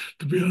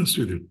 to be honest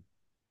with you.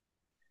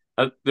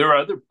 There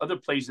are other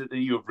plays that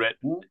you have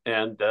written,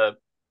 and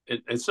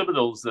some of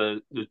those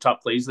the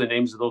top plays. The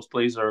names of those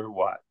plays are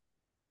what?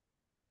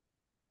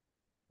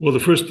 Well, the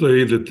first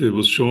play that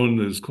was shown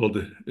is called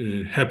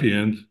Happy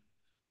End.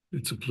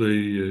 It's a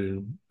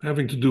play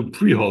having to do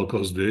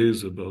pre-Holocaust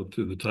days about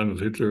the time of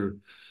Hitler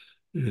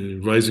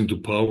rising to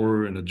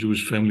power and a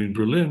Jewish family in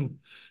Berlin,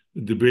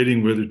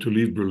 debating whether to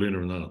leave Berlin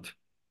or not.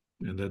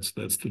 And that's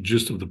the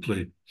gist of the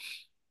play.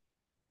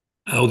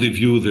 How they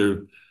view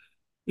their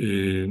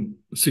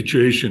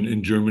situation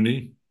in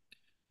Germany.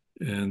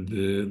 And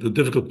the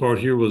difficult part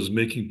here was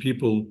making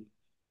people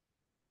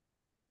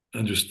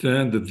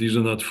understand that these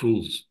are not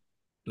fools,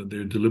 that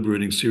they're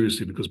deliberating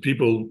seriously, because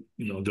people,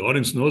 the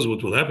audience knows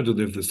what will happen to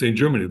them if they stay in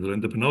Germany. They'll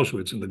end up in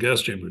Auschwitz in the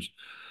gas chambers.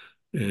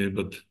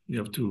 But you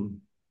have to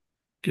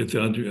get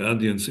the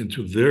audience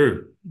into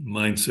their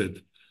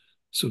mindset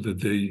so that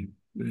they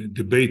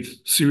debate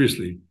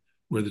seriously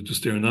whether to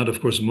stay or not. Of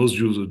course, most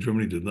Jews of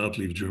Germany did not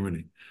leave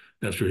Germany.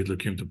 After Hitler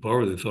came to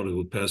power, they thought it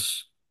would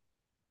pass,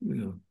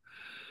 and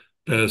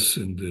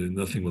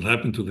nothing will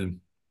happen to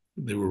them.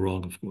 They were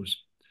wrong, of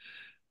course.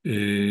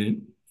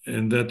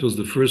 And that was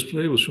the first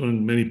play. It was shown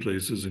in many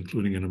places,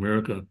 including in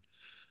America.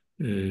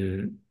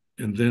 And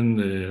then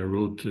I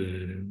wrote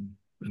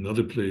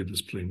another play,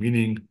 this play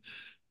Meaning.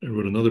 I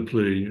wrote another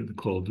play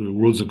called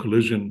Worlds of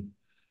Collision.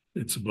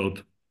 It's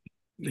about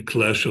the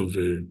clash of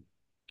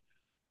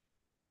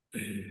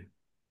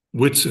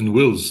wits and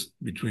wills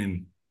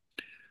between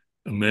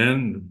a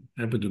man,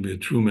 happened to be a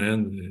true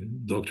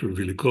man, Dr.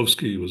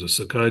 Velikovsky. He was a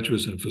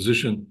psychiatrist and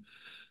physician,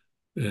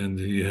 and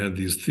he had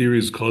these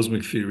theories,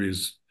 cosmic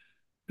theories,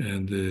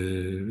 and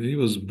he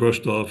was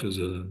brushed off as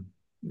a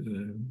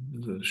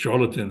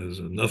charlatan, as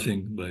a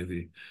nothing by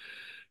the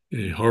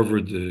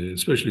Harvard,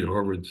 especially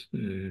Harvard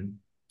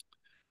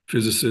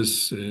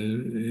physicists,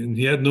 and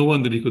he had no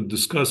one that he could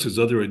discuss his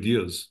other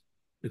ideas,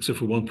 except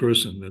for one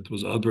person. That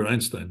was Albert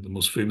Einstein, the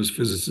most famous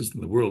physicist in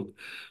the world,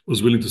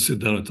 was willing to sit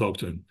down and talk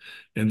to him.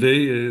 And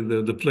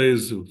the play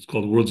is, it's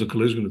called Worlds of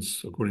Collision.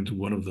 It's according to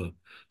one of the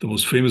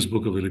most famous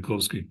book of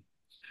Velikovsky.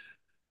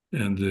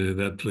 And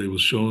that play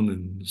was shown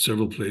in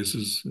several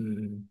places,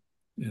 and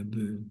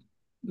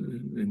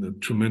in a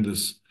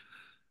tremendous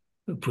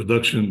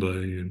production by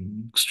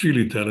an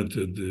extremely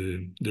talented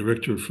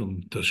director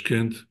from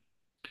Tashkent.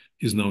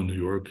 He's now in New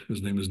York.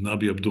 His name is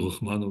Nabi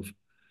Abdurrahmanov.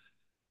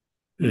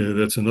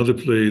 That's another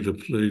play, the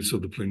play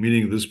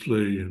Meaning, this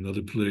play,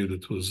 another play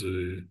that was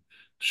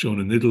shown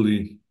in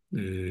Italy.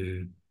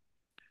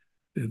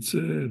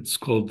 It's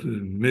called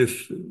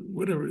Myth,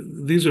 whatever.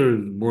 These are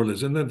more or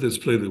less, and then this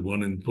play, the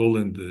one in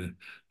Poland,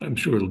 I'm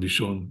sure it'll be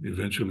shown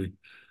eventually.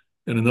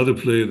 And another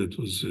play that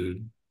was a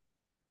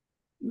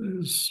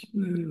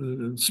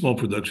small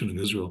production in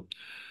Israel.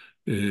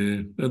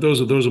 Those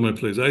are my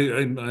plays.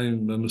 I'm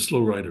a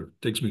slow writer.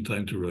 It takes me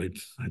time to write.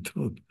 I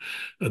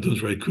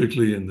don't write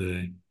quickly,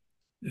 and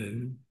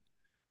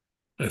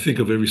I think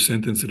of every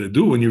sentence that I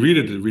do. When you read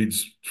it,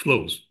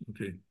 flows.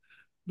 Okay,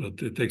 but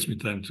it takes me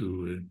time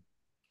to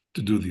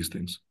do these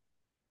things.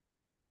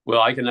 Well,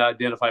 I can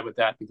identify with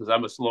that because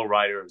I'm a slow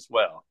writer as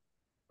well.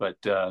 But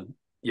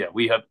yeah,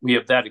 we have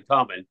that in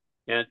common,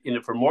 and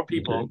for more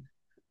people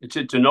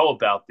to know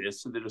about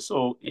this, that is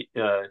so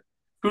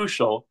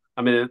crucial.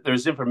 I mean,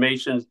 there's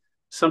information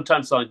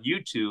sometimes on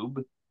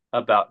YouTube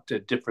about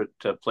different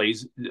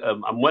plays. I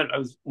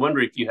was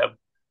wondering if you have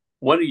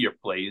one of your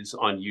plays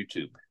on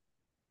YouTube.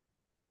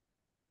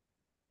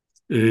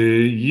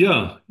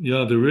 Yeah,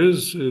 there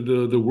is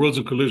the Worlds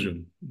of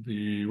Collision.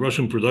 The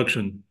Russian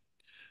production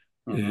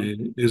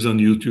is on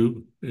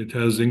YouTube. It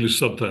has English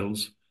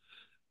subtitles,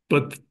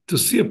 but to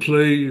see a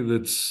play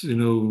that's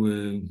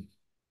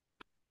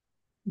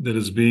that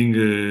is being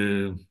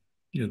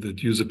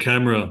that use a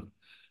camera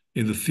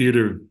in the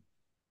theater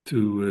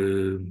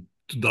to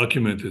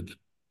document it,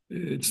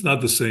 it's not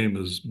the same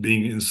as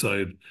being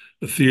inside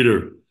a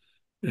theater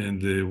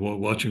and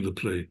watching the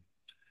play.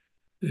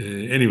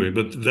 Anyway,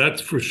 but that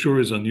for sure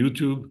is on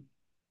YouTube.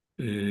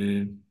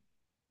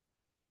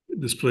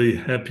 This play,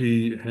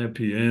 Happy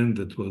End,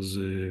 that was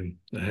a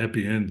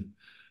happy end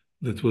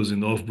that was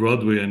in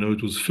Off-Broadway. I know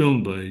it was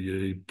filmed by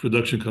a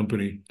production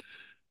company,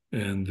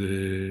 and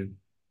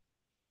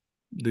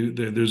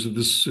there's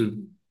this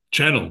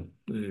channel,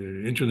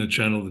 internet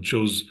channel that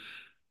shows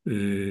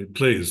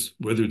plays,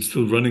 whether it's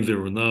still running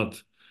there or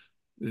not.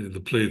 The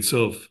play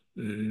itself,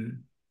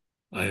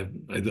 I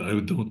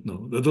don't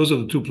know. Those are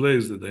the two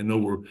plays that I know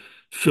were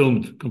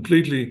filmed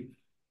completely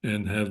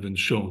and have been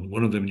shown.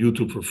 One of them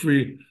YouTube for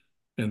free,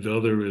 and the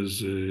other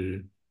is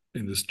in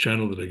this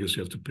channel that I guess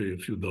you have to pay a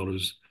few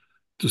dollars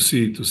to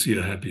see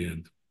a happy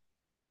end.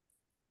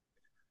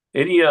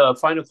 Any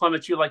final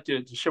comments you'd like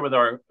to share with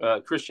our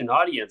Christian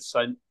audience?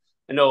 I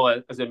know,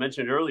 as I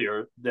mentioned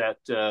earlier, that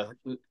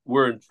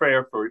we're in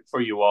prayer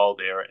for you all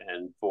there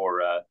and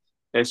for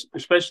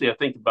especially I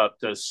think about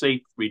the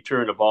safe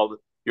return of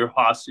your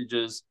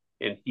hostages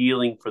and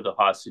healing for the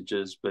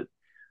hostages. But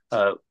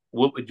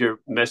what would your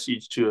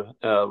message to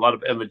a lot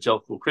of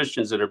evangelical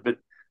Christians that have been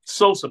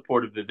so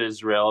supportive of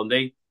Israel, and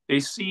they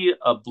see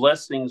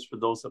blessings for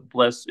those that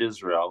bless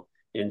Israel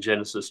in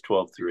Genesis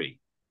 12:3?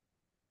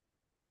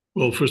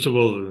 Well, first of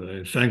all,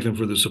 I thank them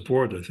for the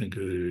support. I think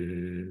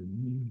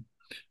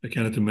I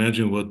cannot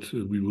imagine what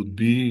we would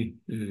be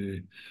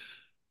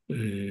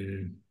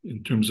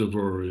in terms of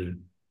our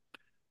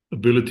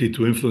ability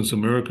to influence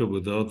America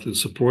without the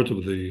support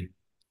of the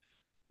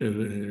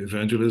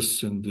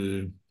evangelists.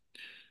 And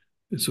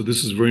so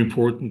this is very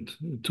important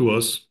to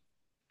us.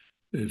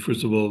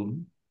 First of all,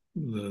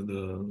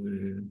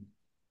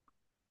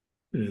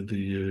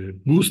 the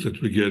boost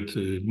that we get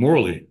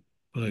morally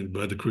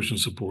by the Christian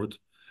support,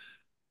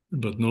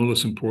 but no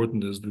less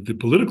important is the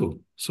political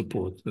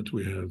support that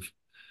we have.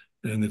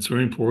 And it's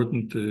very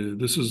important.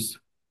 This is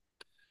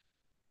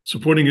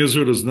supporting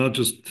Israel is not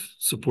just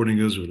supporting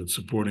Israel, it's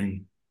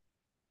supporting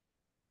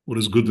what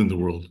is good in the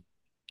world.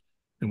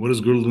 And what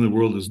is good in the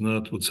world is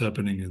not what's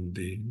happening in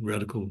the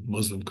radical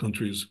Muslim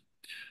countries.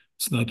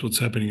 It's not what's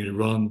happening in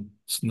Iran.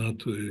 It's not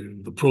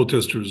the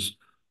protesters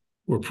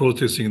who are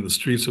protesting in the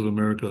streets of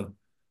America.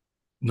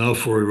 Now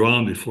for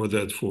Iran, before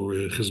that for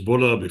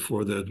Hezbollah,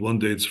 before that one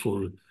day it's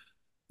for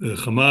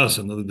Hamas,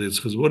 another day it's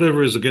Hezbollah.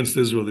 Whatever is against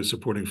Israel, they're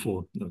supporting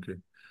for. Okay.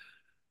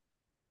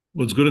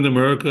 What's good in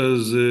America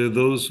is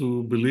those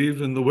who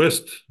believe in the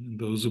West,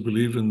 those who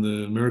believe in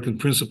the American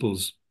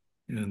principles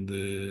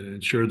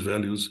and shared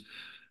values.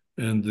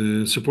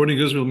 And supporting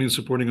Israel means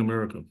supporting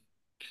America.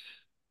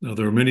 Now,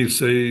 there are many who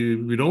say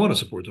we don't want to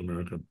support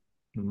America.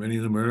 There are many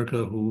in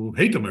America who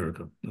hate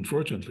America,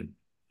 unfortunately.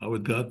 How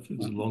it got,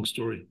 it's a long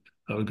story,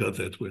 how it got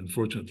that way,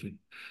 unfortunately.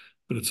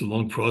 But it's a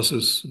long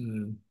process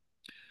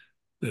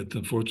that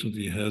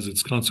unfortunately has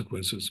its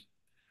consequences.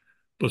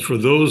 But for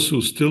those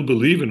who still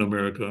believe in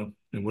America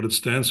and what it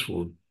stands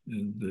for,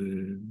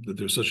 and that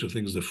there's such a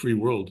thing as the free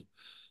world,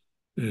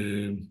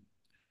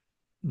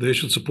 they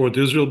should support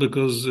Israel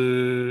because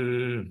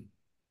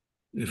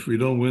if we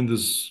don't win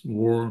this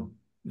war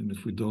and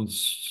if we don't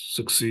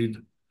succeed,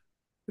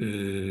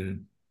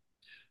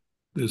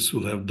 this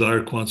will have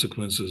dire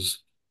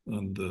consequences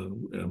on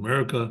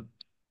America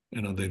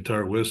and on the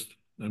entire West.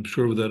 I'm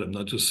sure of that. I'm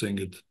not just saying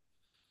it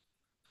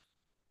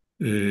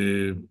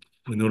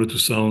in order to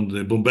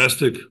sound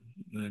bombastic.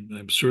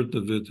 I'm certain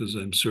of it, as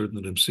I'm certain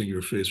that I'm seeing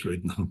your face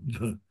right now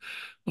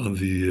on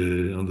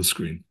the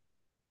screen.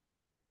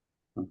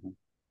 Mm-hmm.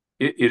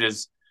 It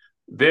is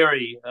a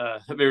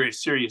very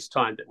serious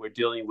time that we're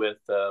dealing with.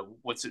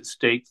 What's at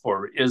stake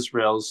for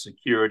Israel's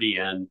security,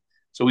 and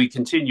so we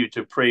continue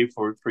to pray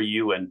for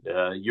you and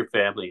your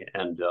family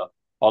and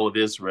all of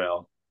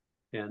Israel.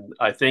 And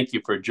I thank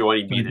you for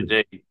joining me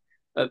today.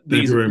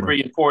 These are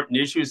very important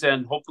issues,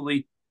 and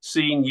hopefully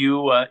seeing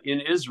you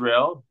in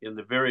Israel in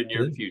the very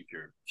near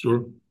future.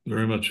 Sure,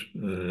 very much.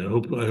 I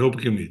hope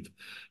we can meet.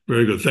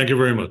 Very good. Thank you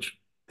very much.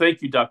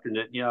 Thank you, Dr.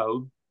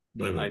 Netanyahu.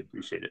 Bye-bye. I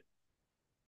appreciate it.